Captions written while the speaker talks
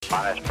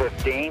Minus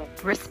 15.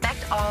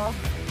 Respect all,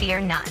 fear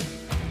none.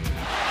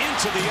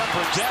 Into the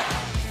upper deck.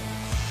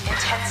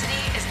 Intensity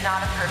is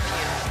not a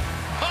perfume.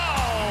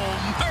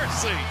 Oh,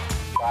 mercy.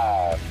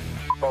 5,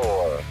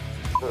 4,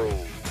 3,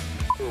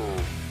 2,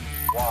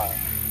 1.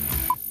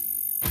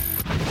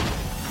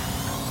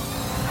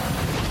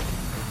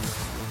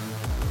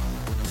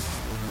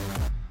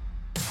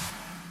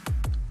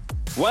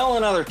 Well,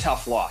 another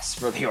tough loss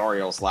for the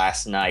Orioles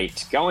last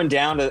night, going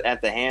down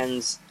at the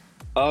hands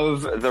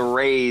of the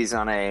Rays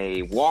on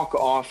a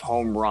walk-off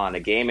home run, a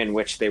game in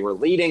which they were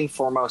leading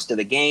for most of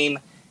the game,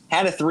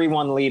 had a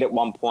 3-1 lead at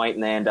one point,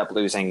 and they end up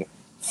losing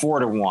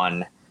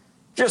 4-1.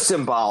 Just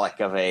symbolic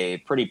of a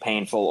pretty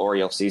painful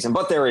Orioles season,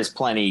 but there is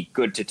plenty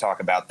good to talk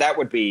about. That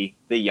would be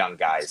the young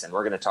guys, and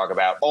we're going to talk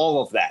about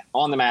all of that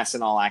on the Mass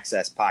and All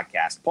Access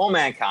podcast. Paul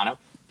Mancano,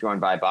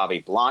 joined by Bobby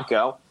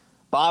Blanco.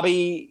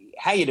 Bobby,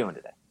 how you doing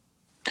today?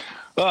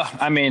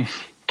 I mean,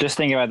 just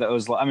thinking about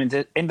those. I mean,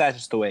 and that's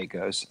just the way it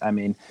goes. I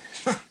mean,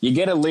 you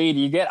get a lead,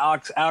 you get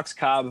Alex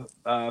Cobb,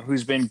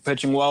 who's been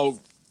pitching well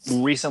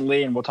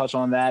recently, and we'll touch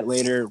on that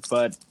later.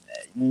 But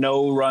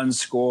no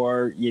runs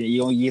score.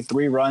 You only get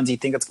 3 runs. You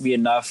think it's gonna be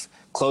enough.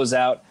 Close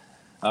out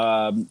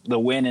the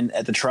win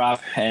at the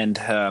Trop, and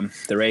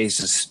the Rays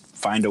just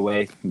find a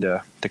way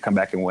to come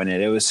back and win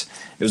it. It was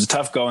a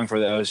tough going for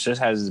those,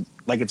 just as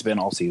like it's been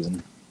all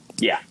season.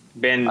 Yeah. I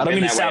don't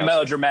mean to sound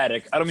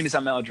melodramatic,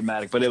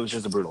 but it was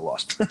just a brutal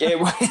loss.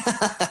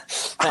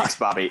 Thanks,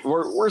 Bobby.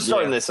 We're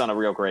starting this on a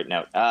real great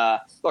note.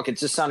 Look,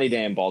 it's a sunny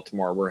day in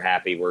Baltimore. We're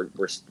happy. We're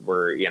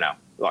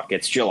look,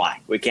 it's July.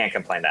 We can't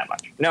complain that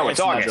much. No, it's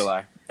August. Not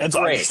July. It's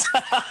August.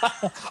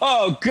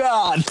 Oh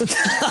God!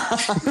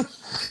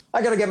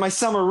 I got to get my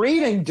summer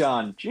reading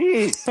done.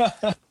 Jeez.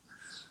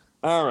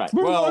 All right.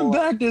 We're going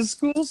back to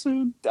school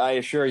soon. I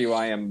assure you,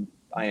 I am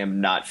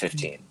not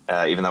 15,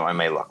 even though I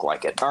may look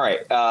like it. All right.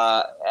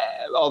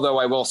 Although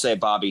I will say,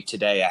 Bobby,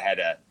 today I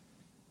had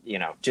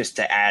just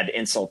to add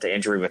insult to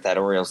injury with that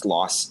Orioles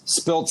loss,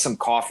 spilled some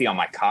coffee on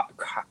my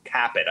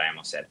carpet. I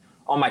almost said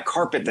on my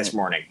carpet this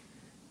morning.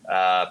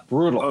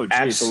 Brutal. Oh,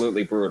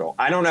 absolutely brutal.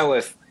 I don't know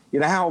if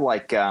you know how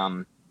like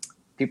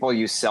people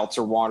use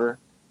seltzer water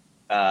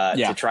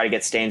to try to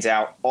get stains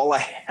out. All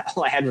I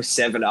had was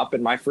 7-Up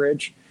in my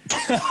fridge.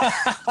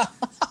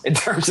 In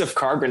terms of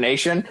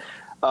carbonation.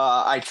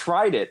 I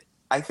tried it.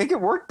 I think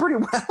it worked pretty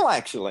well,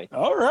 actually.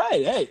 All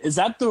right. Hey, is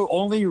that the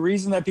only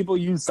reason that people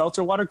use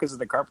seltzer water? Because of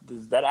the carpet?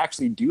 Does that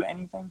actually do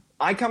anything?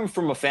 I come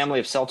from a family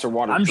of seltzer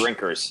water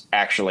drinkers,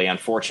 actually,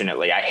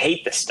 unfortunately. I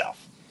hate this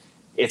stuff.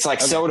 It's like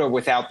soda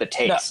without the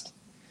taste.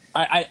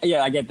 No,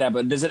 I get that,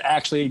 but does it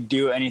actually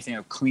do anything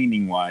of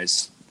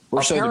cleaning-wise?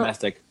 We're so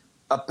domestic.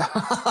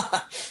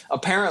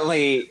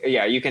 Apparently,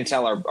 yeah, you can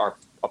tell our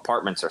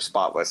apartments are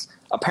spotless.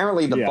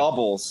 Apparently, the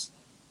bubbles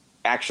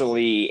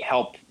actually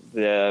help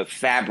the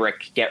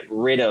fabric get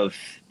rid of,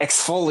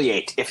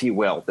 exfoliate, if you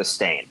will, the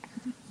stain.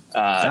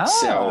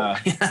 So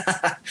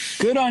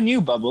good on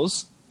you,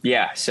 Bubbles.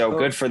 Yeah, so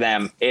good for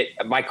them.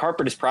 My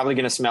carpet is probably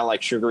going to smell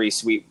like sugary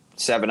sweet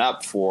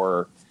 7-Up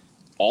for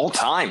all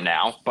time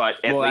now,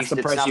 but at least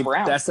it's not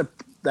brown.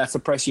 That's the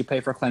price you pay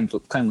for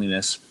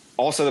cleanliness.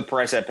 Also the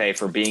price I pay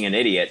for being an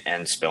idiot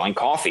and spilling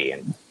coffee.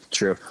 And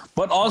true.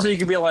 But also you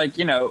could be like,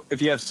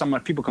 if you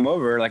have people come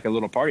over, like a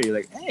little party, you're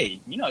like, hey,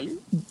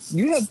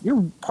 you have your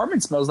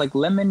apartment smells like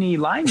lemony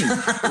limey.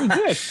 Pretty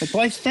good.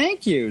 Like,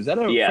 thank you. Is that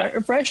a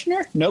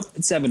freshener? Nope,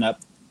 it's 7-Up.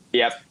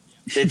 Yep.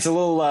 It's a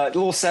little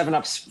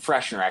 7-Up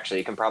freshener, actually.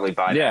 You can probably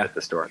buy that at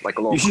the store. Like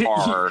a little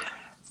car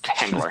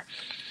handler.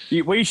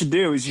 What you should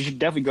do is you should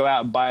definitely go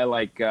out and buy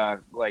like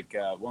one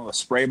of the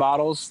spray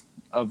bottles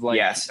of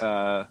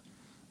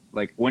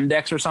like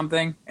Windex or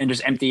something, and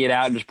just empty it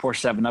out and just pour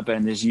 7-Up in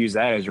and just use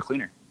that as your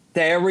cleaner.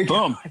 There we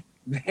go. Boom.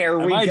 There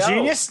we go. Am I a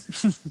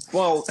genius?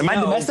 Well, am I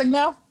domestic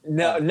now?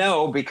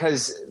 No,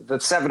 because the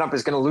 7-Up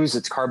is going to lose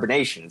its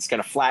carbonation. It's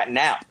going to flatten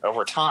out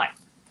over time.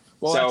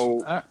 Well,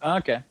 so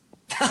okay.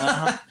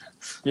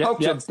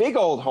 Poked a big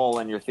old hole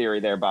in your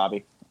theory there,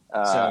 Bobby.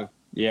 I'm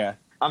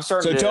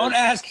starting. Don't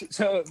ask.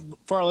 So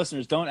for our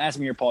listeners, don't ask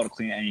me or Paul to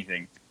clean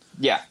anything.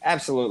 Yeah,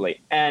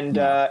 absolutely, and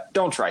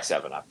don't try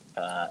 7-Up.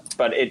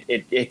 But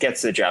it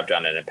gets the job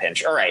done in a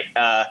pinch. All right,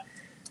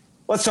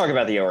 let's talk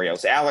about the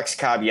Orioles. Alex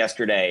Cobb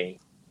yesterday,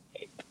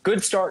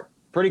 good start,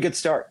 pretty good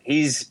start.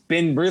 He's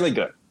been really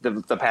good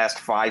the past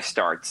 5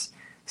 starts,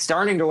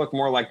 starting to look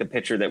more like the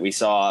pitcher that we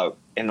saw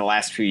in the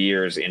last few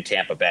years in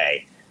Tampa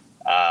Bay.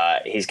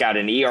 He's got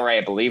an ERA,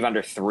 I believe,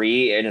 under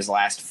 3 in his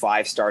last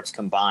 5 starts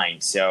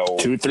combined. So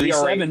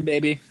 2.37,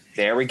 baby.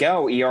 There we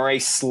go. ERA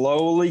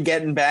slowly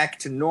getting back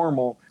to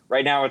normal.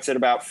 Right now it's at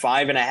about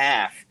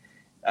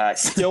 5.5.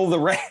 Still the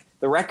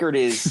record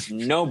is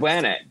no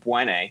bueno.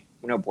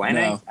 No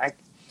bueno.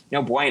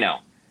 No bueno.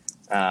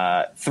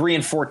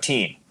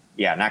 3-14.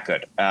 Yeah, not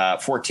good.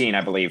 14,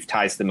 I believe,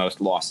 ties the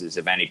most losses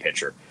of any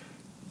pitcher.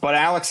 But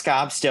Alex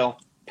Cobb still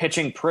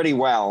pitching pretty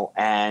well,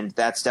 and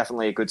that's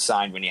definitely a good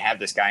sign when you have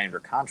this guy under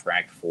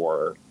contract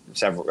for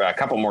a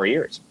couple more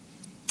years.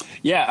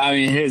 Yeah, I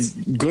mean, his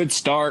good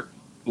start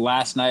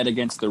last night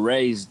against the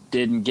Rays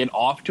didn't get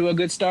off to a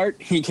good start.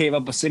 He gave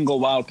up a single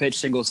wild pitch,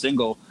 single.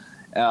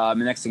 The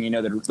next thing you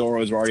know, the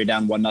Orioles were already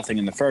down 1-0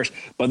 in the first.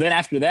 But then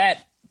after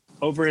that,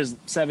 over his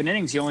 7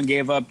 innings, he only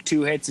gave up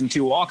 2 hits and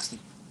 2 walks.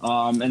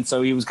 And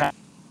so he was kind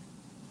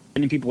of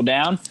pinning people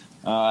down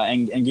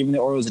and giving the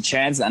Orioles a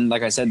chance. And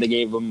like I said, they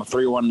gave him a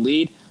 3-1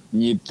 lead.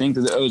 And you'd think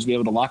that the O's would be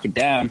able to lock it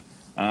down.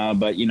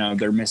 But,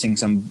 they're missing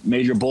some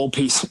major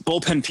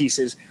bullpen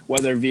pieces,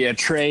 whether via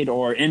trade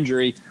or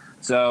injury.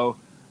 So,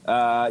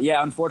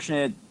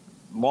 unfortunate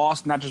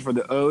loss, not just for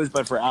the O's,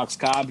 but for Alex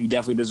Cobb. He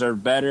definitely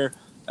deserved better.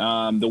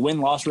 The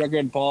win-loss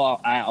record, Paul,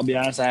 I'll be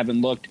honest, I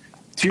haven't looked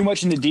too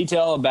much into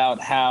detail about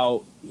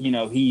how,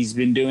 he's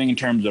been doing in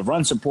terms of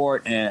run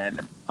support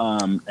and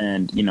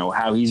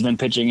how he's been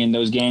pitching in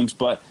those games.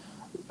 But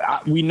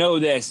we know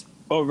this,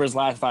 over his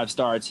last 5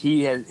 starts,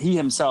 he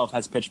himself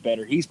has pitched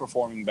better. He's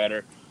performing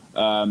better.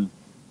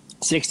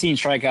 16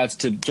 strikeouts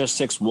to just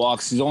 6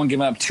 walks. He's only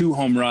given up 2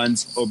 home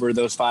runs over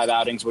those 5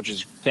 outings, which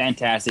is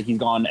fantastic. He's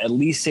gone at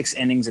least 6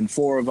 innings in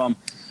 4 of them.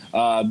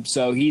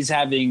 So he's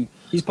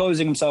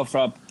posing himself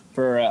up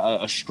for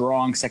a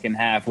strong second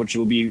half, which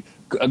will be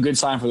a good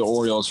sign for the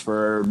Orioles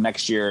for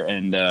next year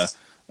and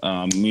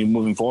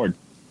moving forward.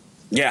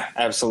 Yeah,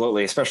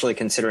 absolutely. Especially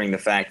considering the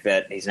fact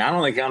that he's not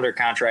only under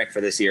contract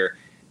for this year,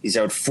 he's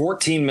owed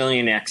 $14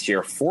 million next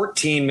year,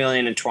 $14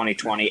 million in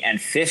 2020, and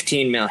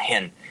 $15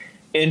 million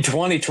in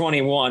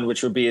 2021,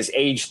 which would be his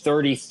age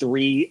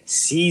 33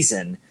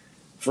 season.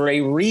 For a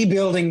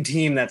rebuilding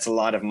team, that's a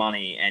lot of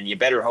money, and you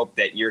better hope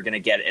that you're going to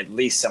get at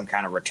least some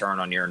kind of return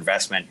on your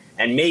investment.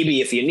 And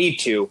maybe if you need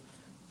to,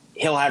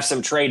 he'll have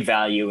some trade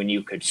value, and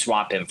you could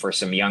swap him for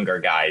some younger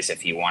guys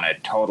if you want to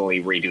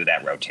totally redo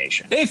that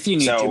rotation. If you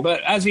need to.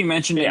 But as we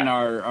mentioned in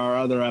our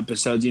other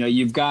episodes,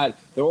 you've got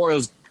the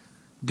Orioles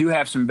do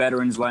have some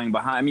veterans laying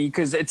behind. I mean,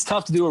 because it's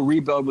tough to do a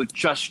rebuild with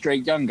just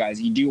straight young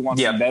guys. You do want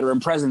some veteran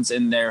presence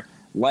in there,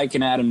 like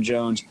an Adam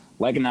Jones,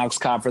 like an Alex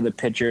Cobb for the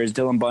pitchers.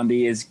 Dylan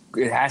Bundy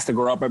has to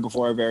grow up right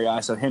before our very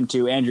eyes. So him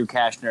too. Andrew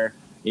Kashner,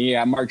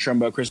 Mark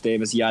Trumbo, Chris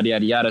Davis, yada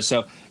yada yada.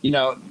 So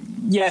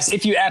yes,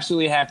 if you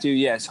absolutely have to,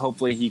 yes,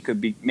 hopefully he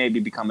could maybe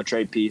become a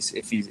trade piece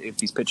if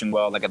he's pitching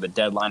well, like at the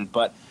deadline.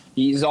 But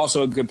he's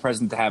also a good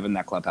presence to have in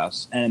that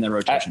clubhouse and in the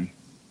rotation.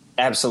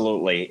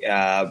 Absolutely.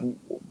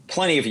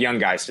 Plenty of young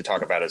guys to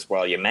talk about as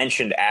well. You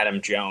mentioned Adam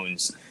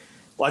Jones.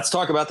 Let's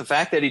talk about the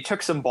fact that he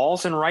took some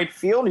balls in right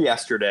field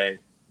yesterday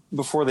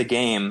before the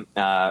game.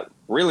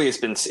 Really has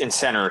been in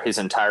center his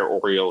entire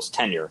Orioles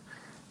tenure.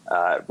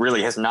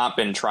 Really has not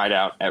been tried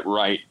out at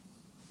right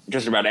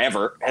just about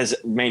ever. Has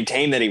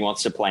maintained that he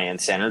wants to play in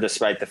center,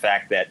 despite the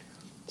fact that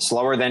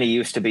slower than he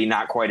used to be,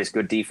 not quite as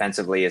good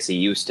defensively as he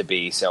used to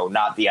be, so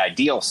not the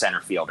ideal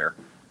center fielder.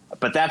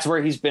 But that's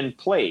where he's been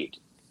played.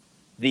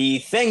 The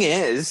thing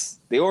is,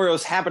 the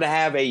Orioles happen to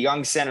have a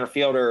young center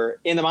fielder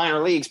in the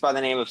minor leagues by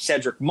the name of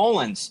Cedric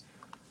Mullins,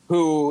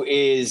 who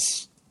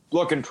is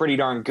looking pretty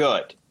darn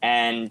good.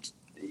 And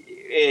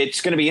it's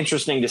going to be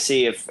interesting to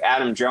see if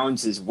Adam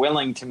Jones is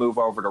willing to move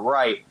over to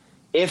right,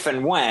 if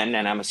and when,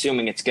 and I'm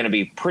assuming it's going to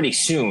be pretty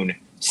soon,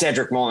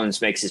 Cedric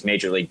Mullins makes his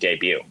major league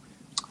debut.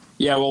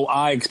 Yeah, well,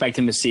 I expect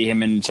him to see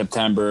him in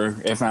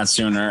September, if not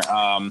sooner.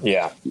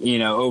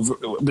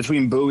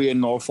 Between Bowie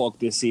and Norfolk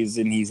this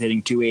season, he's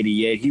hitting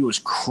 .288. He was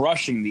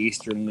crushing the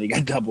Eastern League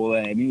at Double-A.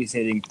 I mean, he's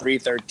hitting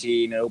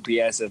 .313,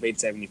 OPS of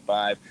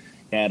 .875.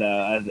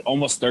 Had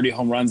almost 30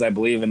 home runs, I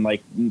believe, in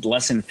like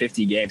less than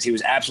 50 games. He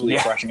was absolutely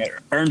crushing it.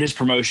 Earned his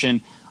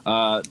promotion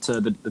to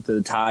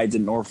the Tides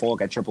in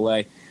Norfolk at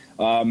AAA.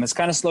 It's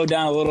kind of slowed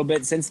down a little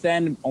bit since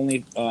then.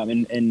 Only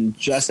in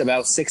just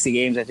about 60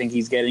 games, I think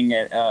he's getting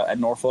at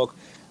Norfolk.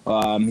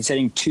 He's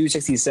hitting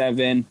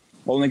 .267.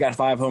 Only got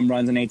 5 home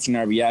runs and 18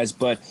 RBIs.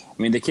 But,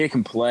 I mean, the kid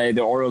can play.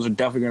 The Orioles are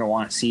definitely going to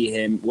want to see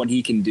him, what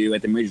he can do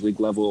at the major league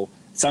level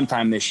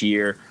sometime this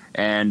year.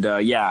 And,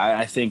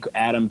 I think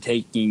Adam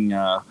taking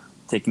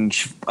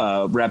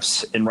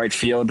reps in right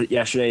field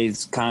yesterday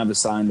is kind of a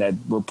sign that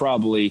we're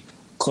probably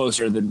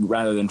closer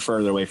rather than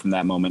further away from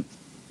that moment.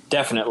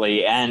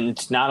 Definitely.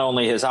 And not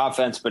only his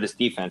offense, but his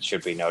defense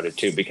should be noted,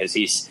 too, because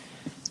he's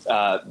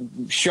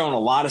shown a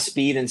lot of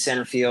speed in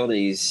center field.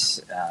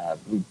 He's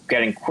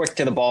getting quick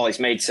to the ball. He's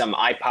made some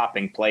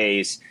eye-popping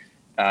plays.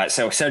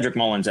 So Cedric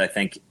Mullins, I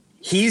think,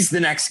 he's the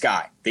next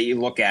guy that you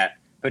look at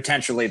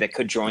potentially that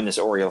could join this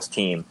Orioles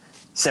team.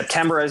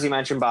 September, as you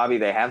mentioned, Bobby,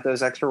 they have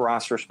those extra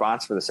roster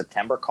spots for the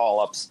September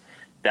call-ups.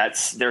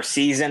 That's their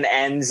season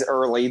ends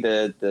early.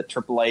 The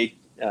AAA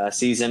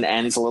season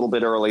ends a little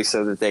bit early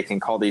so that they can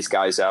call these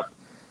guys up.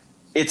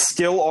 It's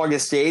still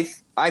August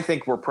 8th. I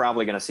think we're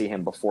probably going to see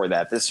him before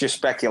that. This is just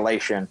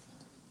speculation,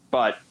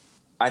 but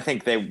I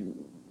think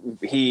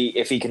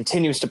if he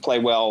continues to play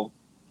well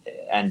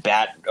and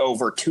bat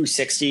over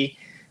 260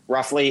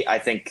 roughly, I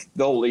think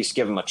they'll at least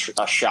give him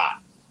a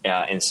shot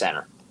in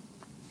center.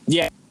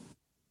 Yeah.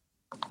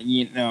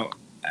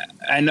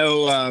 I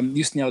know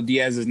Yusniel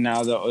Diaz is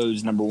now the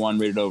O's number 1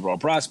 rated overall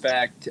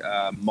prospect.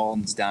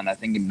 Mullins down, I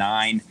think, in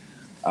 9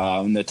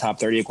 in the top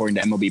 30 according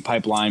to MLB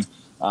Pipeline.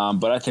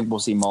 But I think we'll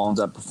see Mullins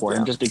up before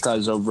him just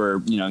because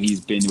he's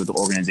been with the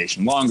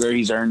organization longer.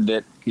 He's earned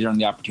it. He's earned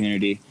the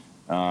opportunity.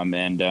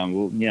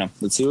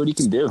 Let's see what he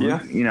can do.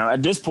 Yeah.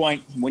 At this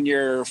point, when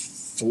you're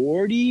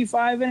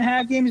 45 and a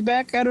half games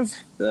back out of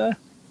the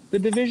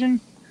division,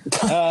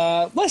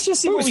 let's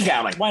just see Who's what we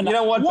counting? Why not? You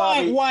know what,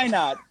 Bobby? Why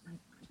not?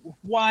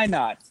 Why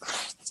not?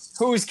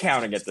 Who's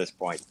counting at this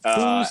point?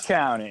 Who's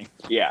counting?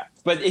 Yeah,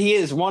 but he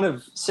is one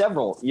of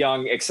several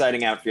young,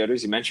 exciting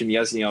outfielders. You mentioned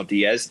Yasniel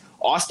Diaz.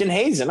 Austin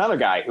Hayes, another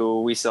guy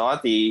who we saw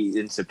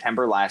in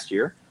September last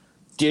year.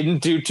 Didn't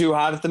do too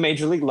hot at the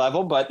major league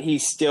level, but he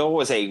still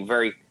was a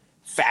very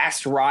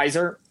fast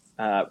riser.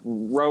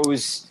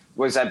 Rose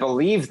was, I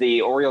believe,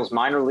 the Orioles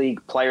minor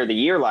league player of the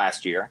year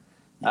last year.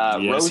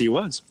 Yes, he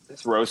was.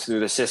 Rose through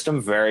the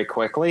system very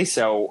quickly,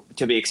 so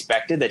to be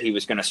expected that he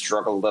was going to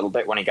struggle a little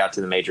bit when he got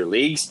to the major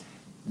leagues.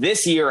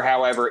 This year,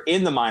 however,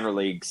 in the minor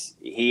leagues,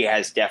 he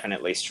has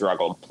definitely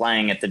struggled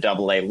playing at the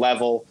AA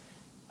level.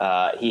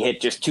 He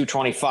hit just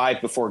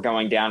 225 before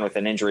going down with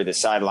an injury that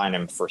sidelined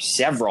him for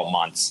several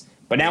months.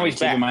 But now he's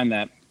back. Keep in mind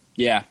that.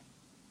 Yeah,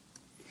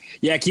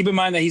 keep in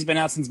mind that he's been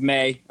out since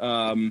May.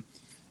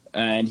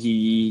 And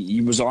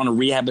he was on a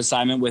rehab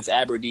assignment with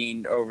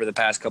Aberdeen over the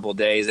past couple of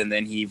days, and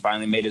then he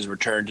finally made his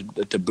return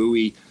to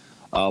Bowie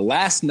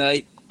last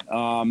night.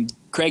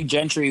 Craig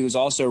Gentry, who's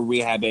also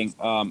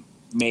rehabbing,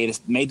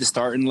 made the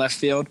start in left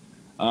field.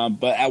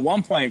 But at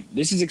one point,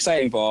 this is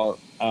exciting, Paul.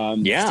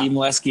 Steve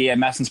Molesky at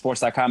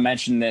MASNsports.com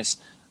mentioned this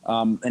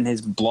in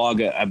his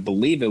blog. I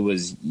believe it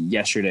was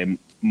yesterday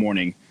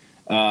morning.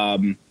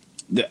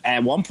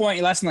 At one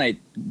point last night,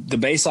 the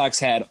Bay Sox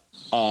had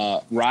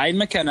Ryan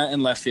McKenna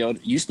in left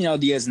field, Yusniel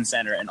Diaz in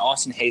center, and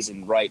Austin Hayes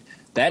in right.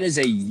 That is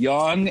a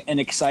young and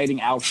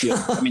exciting outfield.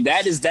 I mean,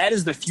 that is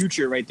the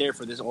future right there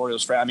for this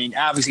Orioles fan. I mean,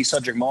 obviously,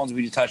 Cedric Mullins,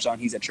 we just touched on,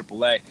 he's at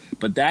AAA.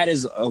 But that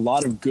is a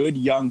lot of good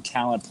young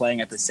talent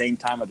playing at the same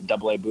time at the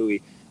AA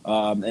Bowie.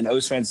 And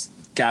O's fans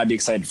got to be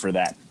excited for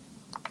that.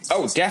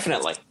 Oh,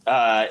 definitely.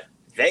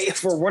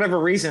 For whatever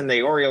reason,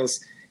 the Orioles,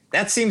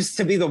 that seems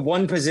to be the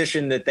one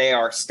position that they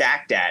are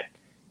stacked at,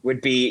 would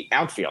be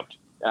outfield.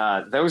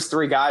 Those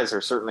three guys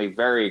are certainly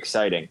very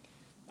exciting.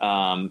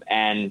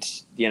 And,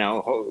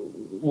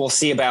 we'll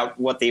see about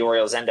what the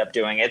Orioles end up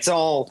doing. It's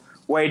all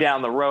way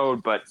down the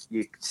road, but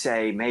you could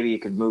say maybe you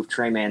could move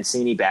Trey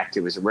Mancini back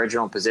to his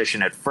original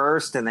position at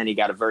first, and then you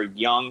got a very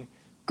young,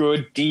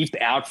 good, deep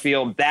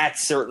outfield.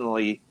 That's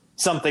certainly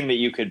something that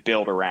you could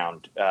build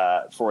around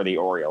for the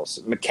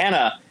Orioles.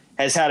 McKenna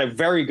has had a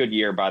very good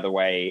year, by the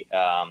way.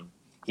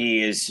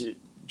 He is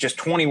just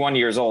 21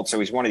 years old, so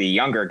he's one of the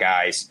younger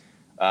guys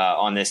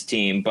on this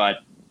team, but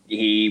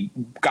he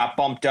got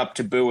bumped up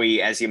to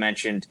Bowie, as you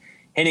mentioned,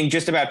 hitting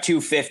just about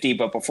 250,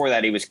 but before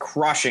that he was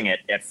crushing it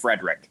at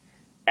Frederick,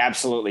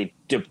 absolutely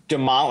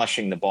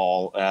demolishing the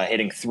ball,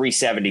 hitting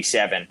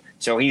 377.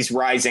 So he's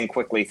rising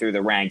quickly through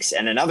the ranks.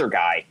 And another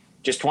guy,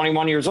 just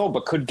 21 years old,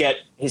 but could get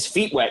his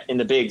feet wet in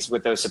the bigs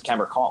with those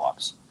September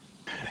call-ups.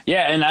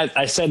 Yeah, and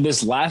I said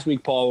this last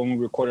week, Paul, when we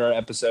recorded our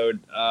episode.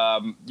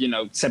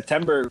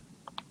 September,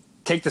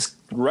 take this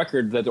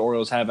record that the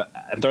Orioles have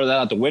and throw that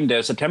out the window.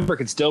 September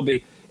could still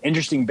be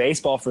interesting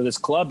baseball for this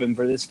club and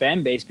for this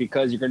fan base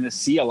because you're going to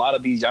see a lot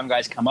of these young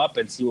guys come up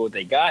and see what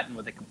they got and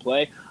what they can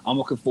play. I'm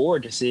looking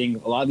forward to seeing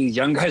a lot of these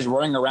young guys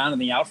running around in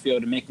the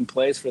outfield and making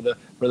plays for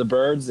the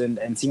Birds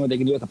and seeing what they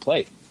can do at the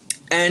plate.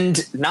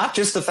 And not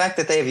just the fact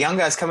that they have young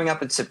guys coming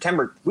up in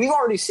September. We've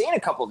already seen a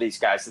couple of these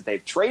guys that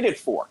they've traded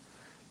for.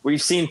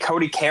 We've seen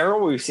Cody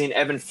Carroll, we've seen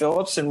Evan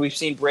Phillips, and we've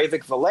seen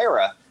Breivik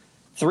Valera.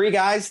 Three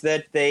guys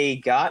that they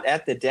got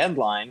at the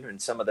deadline in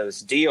some of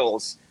those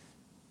deals.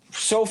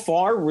 So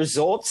far,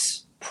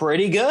 results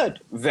pretty good.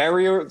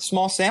 Very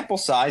small sample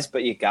size,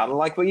 but you got to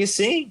like what you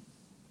see.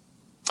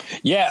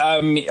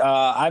 Yeah,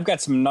 I've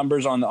got some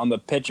numbers on the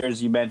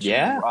pitchers you mentioned.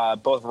 Yeah.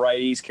 Both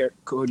righties.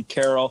 Cody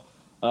Carroll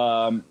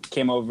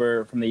came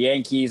over from the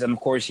Yankees, and of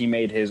course he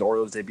made his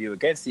Orioles debut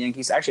against the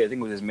Yankees. Actually, I think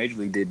it was his major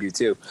league debut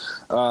too.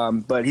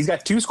 But he's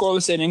got 2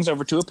 scoreless innings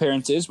over 2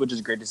 appearances, which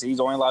is great to see.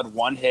 He's only allowed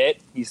 1 hit.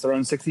 He's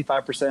thrown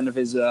 65% of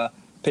his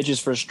pitches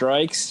for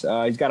strikes.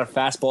 He's got a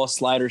fastball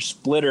slider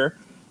splitter.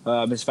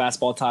 His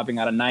fastball topping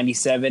out at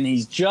 97.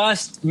 He's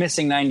just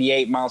missing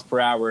 98 miles per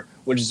hour,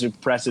 which is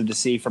impressive to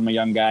see from a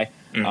young guy.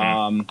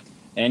 Mm-hmm.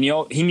 And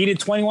he needed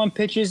 21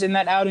 pitches in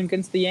that outing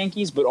against the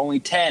Yankees, but only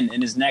 10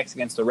 in his next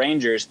against the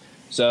Rangers.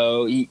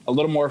 So a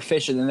little more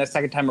efficient. And that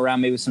second time around,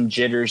 maybe some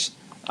jitters.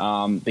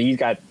 But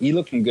he's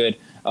looking good.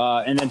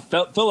 And then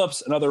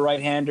Phillips, another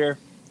right-hander.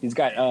 He's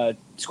got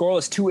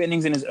scoreless 2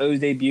 innings in his O's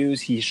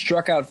debuts. He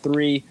struck out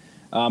 3,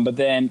 but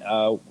then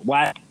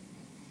last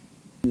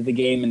the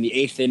game in the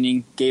 8th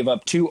inning, gave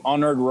up 2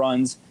 unearned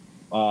runs,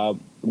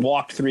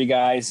 walked 3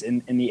 guys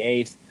in the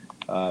 8th,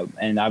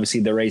 and obviously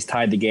the Rays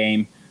tied the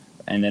game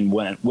and then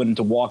went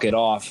to walk it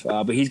off.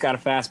 But he's got a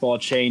fastball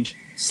change,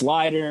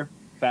 slider,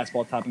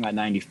 fastball topping at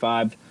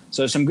 95.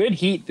 So some good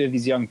heat that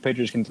these young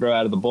pitchers can throw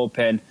out of the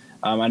bullpen.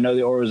 I know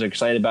the Orioles are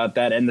excited about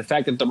that. And the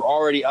fact that they're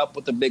already up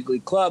with the big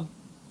league club,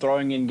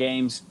 throwing in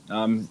games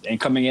and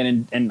coming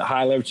in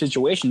high leverage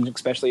situations,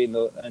 especially in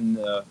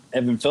the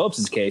Evan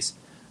Phillips' case.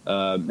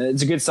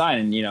 It's a good sign,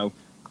 and you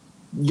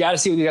got to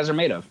see what you guys are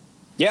made of.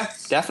 Yeah,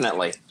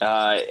 definitely.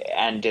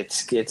 And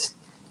it's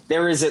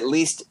there is at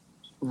least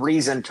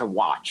reason to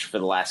watch for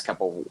the last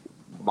couple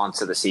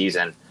months of the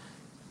season.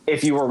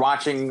 If you were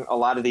watching a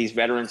lot of these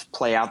veterans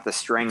play out the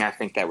string, I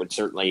think that would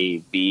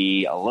certainly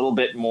be a little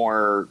bit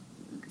more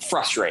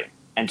frustrating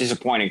and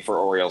disappointing for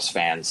Orioles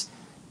fans.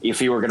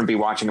 If you were going to be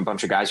watching a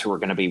bunch of guys who are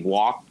going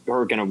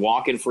to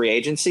walk in free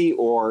agency,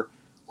 or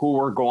who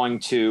are going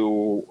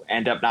to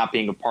end up not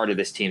being a part of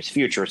this team's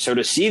future. So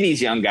to see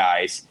these young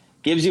guys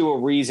gives you a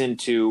reason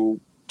to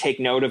take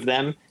note of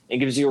them and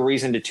gives you a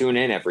reason to tune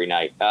in every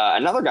night.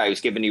 Another guy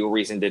who's given you a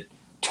reason to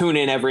tune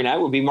in every night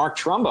would be Mark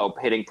Trumbo,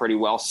 hitting pretty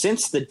well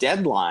since the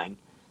deadline.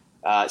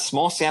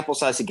 Small sample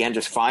size, again,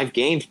 just 5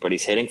 games, but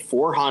he's hitting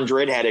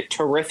 .400, had a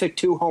terrific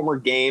 2-homer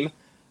game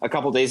a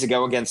couple days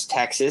ago against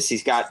Texas.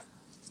 He's got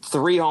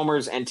 3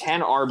 homers and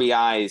 10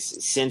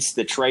 RBIs since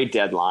the trade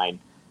deadline.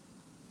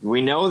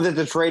 We know that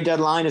the trade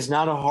deadline is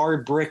not a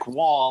hard brick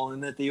wall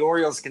and that the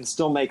Orioles can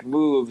still make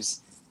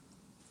moves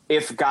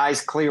if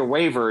guys clear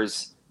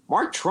waivers.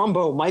 Mark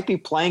Trumbo might be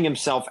playing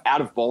himself out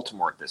of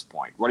Baltimore at this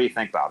point. What do you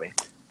think, Bobby?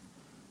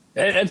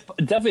 It's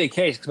definitely a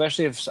case,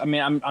 especially if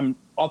I'm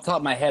off the top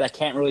of my head, I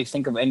can't really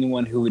think of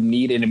anyone who would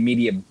need an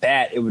immediate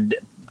bat. It would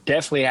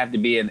definitely have to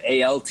be an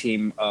AL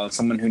team,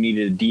 someone who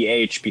needed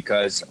a DH,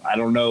 because I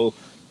don't know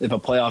if a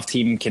playoff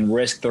team can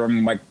risk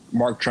throwing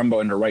Mark Trumbo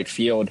into right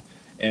field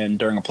and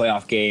during a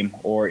playoff game,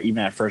 or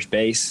even at first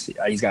base.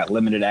 He's got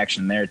limited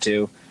action there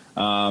too.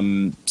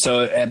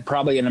 So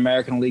probably an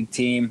American League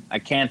team. I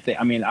can't think.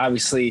 I mean,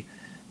 obviously,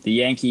 the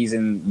Yankees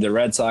and the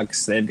Red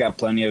Sox, they've got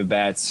plenty of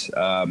bats.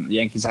 The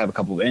Yankees have a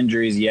couple of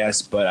injuries,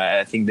 yes, but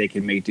I think they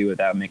can make do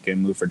without making a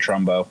move for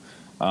Trumbo.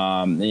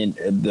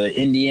 The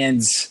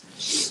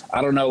Indians,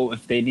 I don't know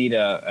if they need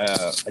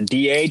a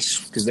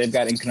DH because they've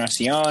got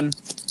Encarnacion.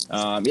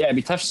 It'd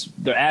be tough.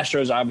 The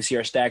Astros obviously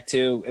are stacked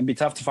too. It'd be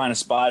tough to find a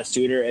spot, a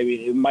suitor. I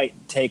mean, it might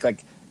take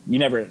you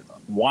never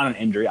want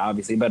an injury,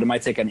 obviously, but it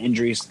might take an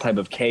injury type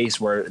of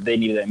case where they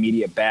need an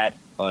immediate bat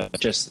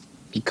just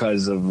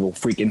because of a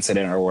freak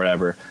incident or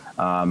whatever.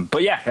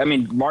 But yeah, I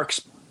mean,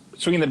 Mark's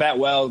swinging the bat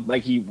well,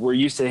 like we're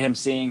used to him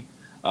seeing.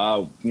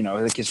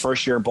 Like his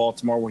first year in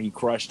Baltimore where he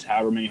crushed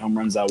however many home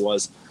runs that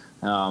was.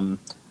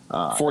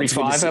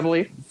 45, I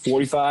believe.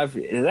 45.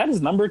 Is that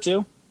his number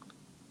too?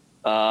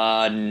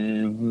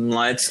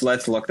 Let's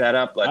look that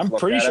up. I'm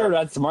pretty sure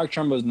that's Mark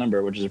Trumbo's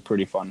number, which is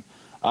pretty fun.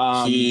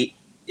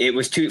 It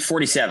was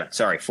 47.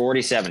 Sorry,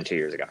 47 2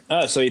 years ago.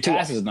 So he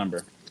passed his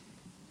number.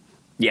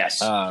 Yes,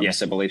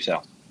 yes, I believe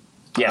so.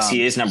 Yes,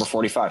 he is number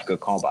 45. Good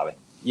call, Bobby.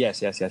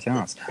 Yes.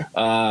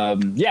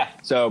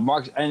 So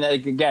Mark, and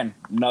again,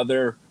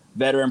 another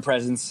veteran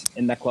presence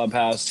in the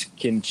clubhouse,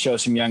 can show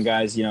some young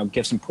guys,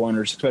 give some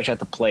pointers, especially at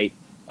the plate,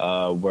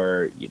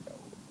 where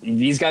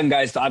these young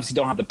guys obviously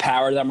don't have the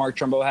power that Mark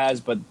Trumbo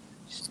has, but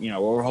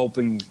we're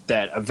hoping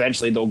that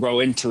eventually they'll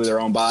grow into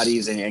their own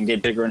bodies and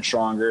get bigger and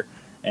stronger,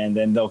 and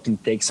then they'll can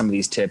take some of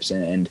these tips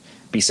and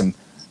be some.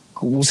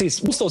 We'll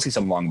still see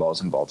some long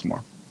balls in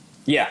Baltimore.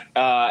 Yeah,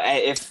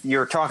 if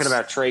you're talking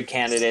about trade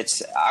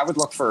candidates, I would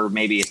look for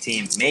maybe a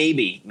team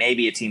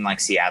like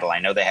Seattle. I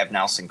know they have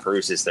Nelson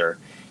Cruz as their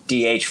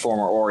DH,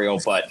 former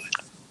Oriole, but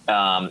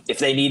if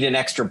they need an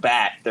extra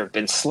bat, they've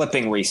been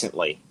slipping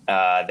recently.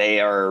 They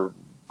are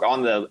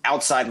on the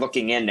outside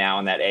looking in now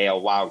in that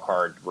AL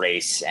wildcard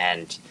race,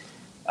 and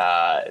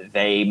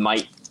they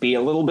might be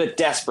a little bit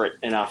desperate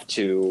enough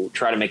to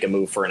try to make a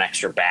move for an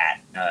extra bat.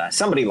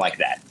 Somebody like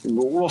that.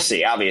 We'll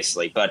see,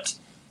 obviously, but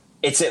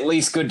it's at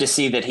least good to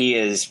see that he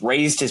has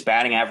raised his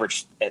batting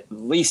average at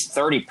least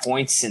 30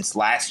 points since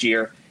last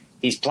year.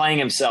 He's playing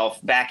himself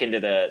back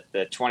into the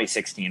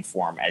 2016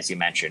 form, as you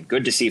mentioned.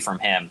 Good to see from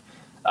him.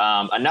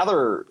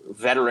 Another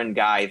veteran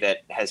guy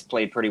that has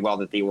played pretty well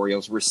that the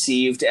Orioles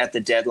received at the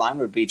deadline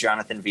would be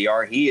Jonathan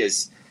Villar. He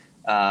has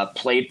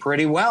played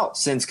pretty well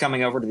since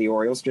coming over to the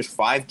Orioles. Just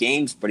 5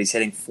 games, but he's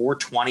hitting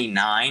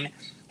 .429.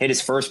 Hit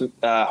his first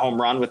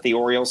home run with the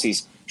Orioles.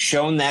 He's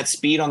shown that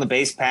speed on the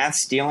base path,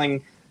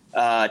 stealing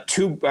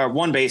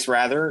one base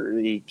rather.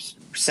 He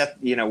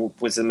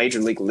was the major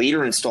league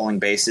leader in stolen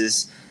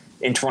bases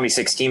in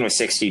 2016 with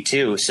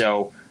 62.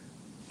 So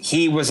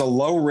he was a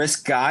low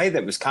risk guy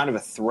that was kind of a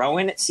throw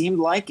in, it seemed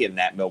like, in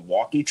that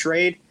Milwaukee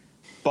trade,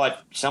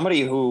 but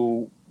somebody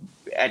who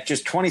at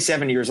just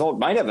 27 years old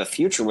might have a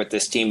future with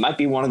this team, might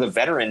be one of the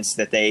veterans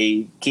that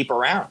they keep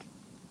around.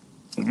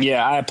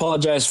 Yeah, I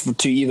apologize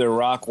to either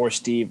Rock or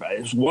Steve.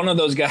 One of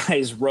those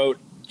guys wrote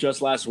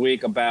just last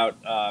week about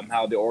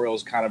how the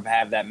Orioles kind of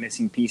have that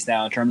missing piece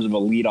now in terms of a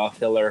leadoff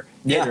hitter,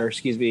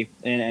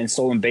 and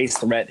stolen base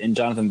threat in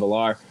Jonathan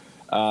Villar,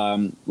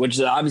 which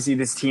obviously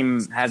this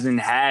team hasn't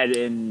had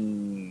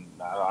in,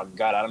 I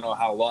don't know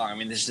how long. I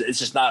mean, it's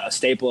just not a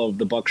staple of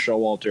the Buck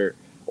Showalter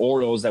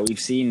Orioles that we've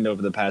seen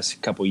over the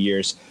past couple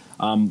years.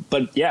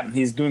 But yeah,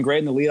 he's doing great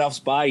in the leadoff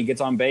spot. He gets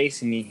on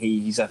base and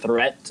he's a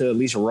threat to at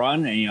least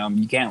run. And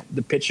you can't.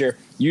 The pitcher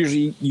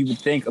usually you would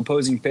think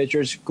opposing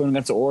pitchers going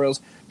against the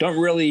Orioles don't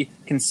really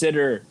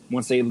consider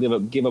once they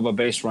give up a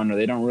base runner.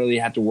 They don't really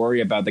have to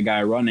worry about the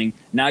guy running.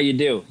 Now you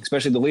do,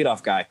 especially the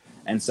leadoff guy.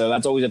 And so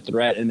that's always a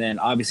threat. And then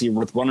obviously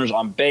with runners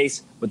on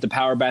base, with the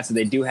power bats that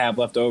they do have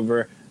left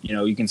over,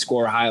 you can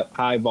score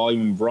high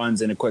volume of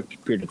runs in a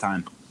quick period of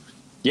time.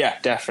 Yeah,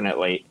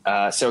 definitely.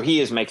 So he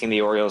is making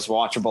the Orioles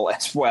watchable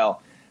as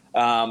well.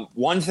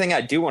 One thing I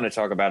do want to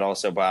talk about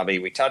also, Bobby,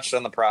 we touched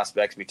on the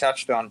prospects. We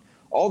touched on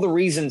all the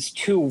reasons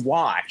to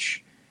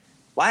watch.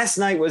 Last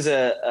night was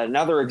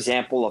another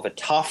example of a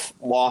tough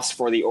loss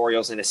for the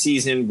Orioles in a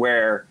season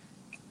where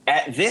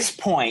at this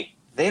point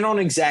they don't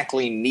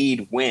exactly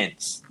need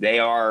wins. They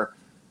are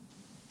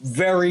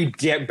very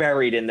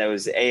buried in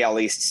those AL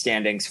East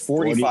standings,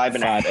 45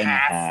 and a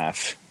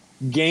half.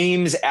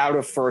 Games out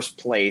of first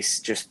place,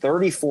 just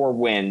 34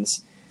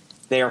 wins.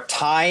 They are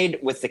tied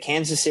with the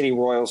Kansas City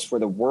Royals for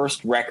the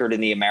worst record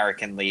in the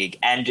American League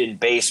and in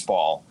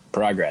baseball.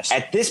 Progress.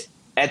 At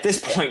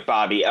this point,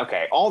 Bobby,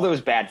 okay, all those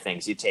bad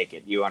things, you take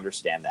it. You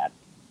understand that.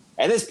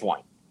 At this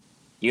point,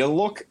 you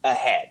look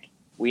ahead.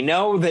 We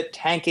know that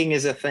tanking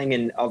is a thing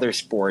in other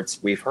sports.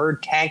 We've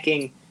heard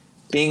tanking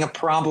being a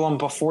problem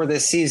before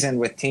this season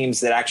with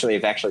teams that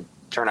have actually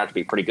turned out to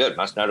be pretty good,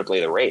 most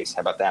notably the Rays.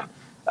 How about them?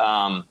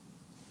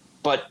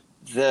 But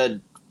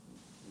the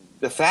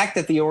fact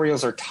that the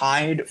Orioles are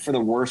tied for the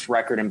worst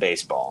record in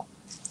baseball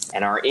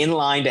and are in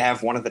line to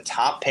have one of the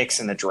top picks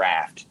in the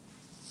draft,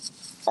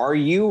 are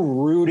you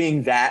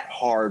rooting that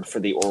hard for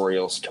the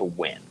Orioles to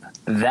win?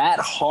 That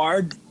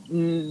hard?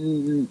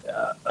 The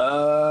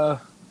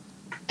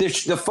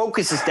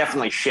focus is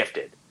definitely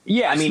shifted.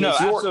 Yeah, I mean,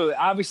 so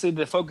obviously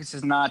the focus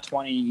is not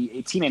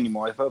 2018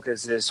 anymore. The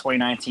focus is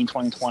 2019,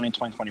 2020,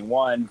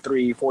 2021,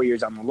 3-4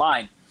 years on the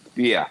line.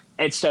 Yeah.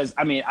 It's just,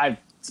 I mean, I've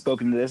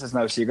spoken to this. It's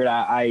no secret.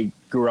 I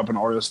grew up an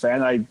Orioles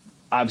fan. I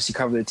obviously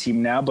cover the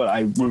team now, but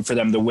I root for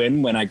them to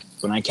win when I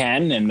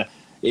can. And,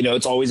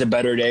 it's always a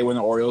better day when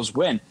the Orioles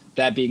win.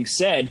 That being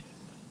said,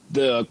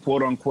 the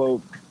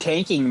quote-unquote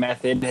tanking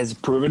method has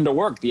proven to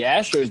work. The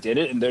Astros did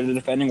it, and they're the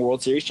defending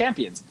World Series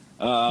champions.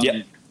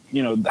 Yep.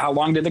 How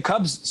long did the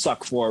Cubs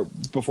suck for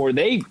before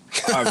they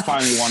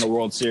finally won a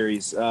World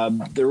Series?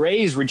 The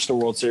Rays reached the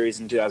World Series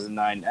in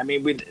 2009. I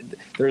mean,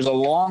 there's a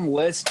long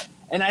list.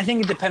 And I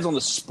think it depends on the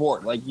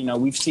sport. Like,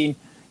 we've seen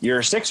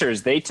your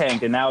Sixers, they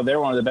tanked, and now they're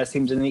one of the best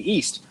teams in the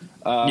East.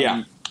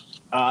 It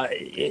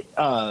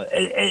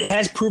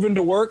has proven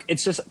to work.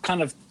 It's just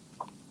kind of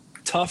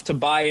tough to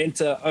buy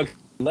into,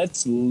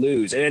 let's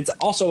lose. And it's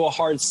also a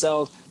hard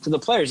sell to the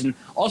players. And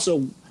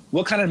also,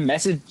 what kind of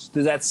message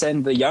does that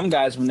send the young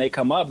guys when they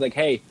come up? Like,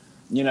 hey,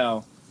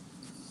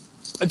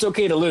 it's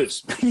okay to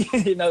lose.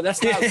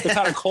 That's not the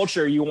kind of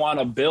culture you want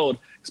to build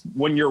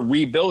when you're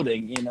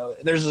rebuilding.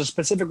 There's a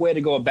specific way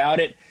to go about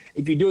it.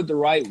 If you do it the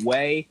right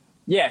way,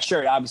 yeah,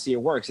 sure, obviously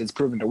it works. It's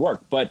proven to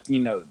work. But,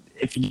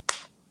 if you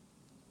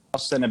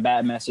send a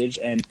bad message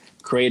and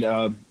create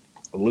a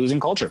losing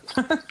culture.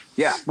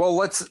 Yeah, well,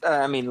 let's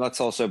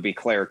also be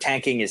clear.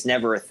 Tanking is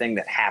never a thing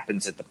that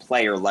happens at the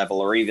player level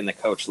or even the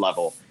coach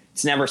level.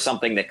 It's never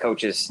something that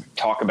coaches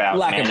talk about,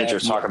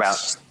 managers talk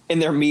about in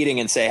their meeting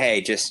and say,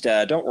 hey, just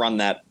don't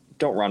run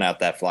out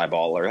that fly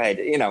ball, or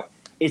hey,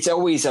 it's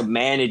always a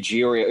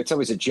managerial, it's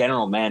always a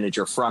general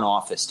manager front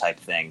office type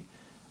thing,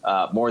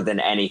 more than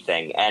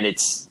anything. And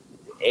it's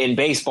in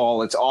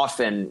baseball, it's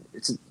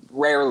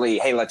rarely,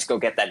 hey, let's go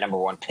get that number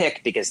one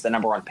pick, because the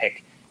number one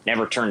pick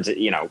never turns it,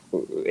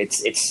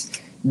 it's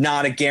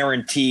not a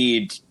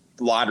guaranteed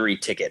lottery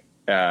ticket.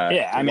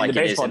 The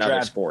baseball draft,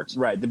 other sports.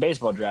 Right. The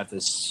baseball draft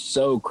is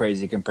so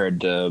crazy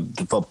compared to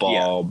the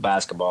football,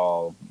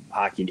 basketball,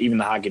 hockey, even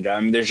the hockey draft.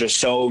 I mean, there's just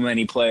so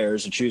many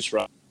players to choose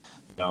from.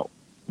 The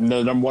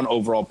number one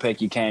overall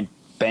pick you can't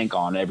bank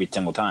on every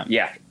single time.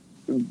 Yeah.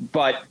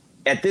 But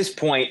at this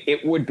point,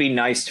 it would be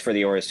nice for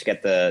the Orioles to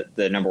get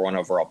the number one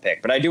overall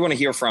pick. But I do want to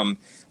hear from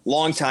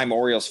longtime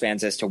Orioles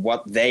fans as to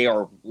what they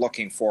are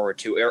looking forward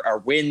to. Are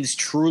wins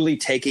truly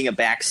taking a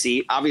back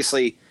seat?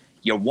 Obviously,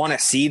 you want to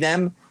see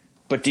them.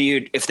 But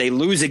if they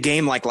lose a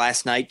game like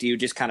last night, do you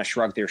just kind of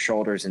shrug their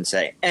shoulders and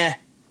say,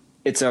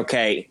 it's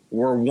okay,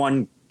 we're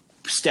one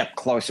step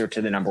closer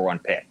to the number one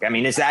pick? I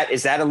mean, is that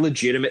a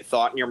legitimate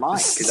thought in your mind?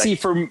 See,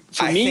 for me,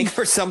 I think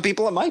for some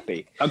people it might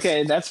be.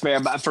 Okay, that's fair.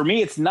 But for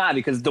me, it's not,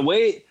 because the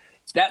way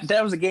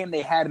that was a game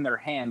they had in their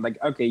hand.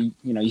 Like, okay,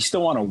 you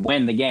still want to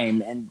win the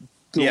game, and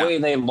the way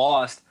they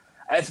lost.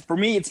 For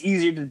me, it's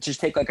easier to just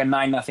take like a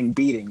 9-0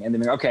 beating and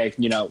then, okay,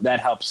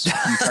 that helps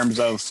in terms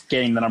of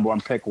getting the number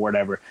one pick or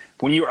whatever.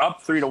 When you're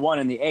up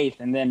 3-1 in the 8th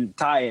and then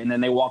tie it and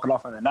then they walk it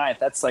off in the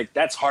 9th,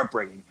 that's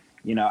heartbreaking.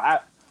 I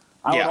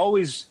would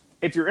always,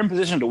 if you're in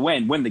position to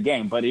win the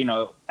game. But,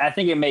 I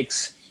think it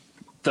makes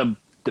the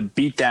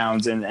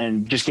beatdowns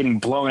and just getting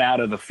blown out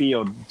of the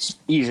field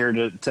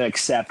easier to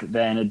accept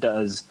than it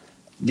does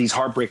these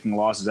heartbreaking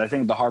losses. I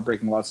think the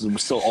heartbreaking losses will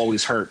still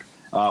always hurt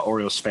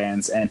Orioles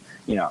fans. And,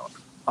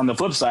 on the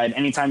flip side,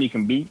 anytime you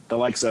can beat the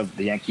likes of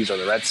the Yankees or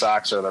the Red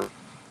Sox or the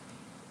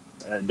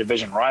a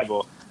division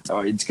rival,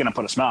 it's going to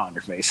put a smile on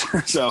your face.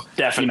 So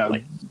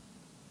Definitely.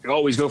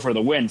 Always go for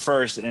the win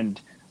first and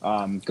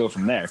go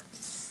from there.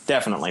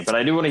 Definitely. But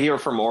I do want to hear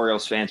from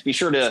Orioles fans. Be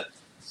sure to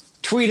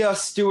tweet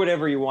us, do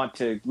whatever you want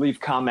to, leave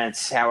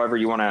comments, however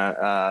you want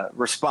to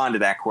respond to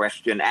that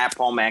question, at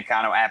Paul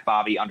Mancano, at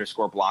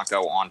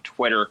Bobby_Blanco on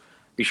Twitter.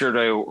 Be sure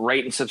to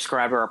rate and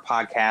subscribe to our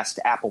podcast,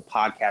 Apple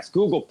Podcasts,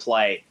 Google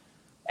Play,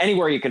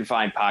 anywhere you can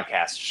find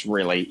podcasts,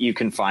 really, you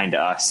can find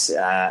us.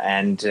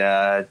 And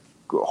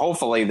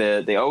hopefully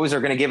the O's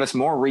are going to give us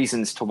more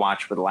reasons to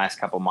watch for the last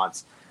couple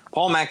months.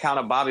 Paul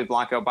Mancano, Bobby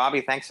Blanco.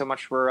 Bobby, thanks so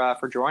much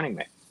for joining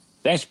me.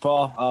 Thanks,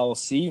 Paul. I'll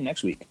see you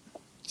next week.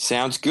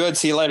 Sounds good.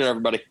 See you later,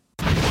 everybody.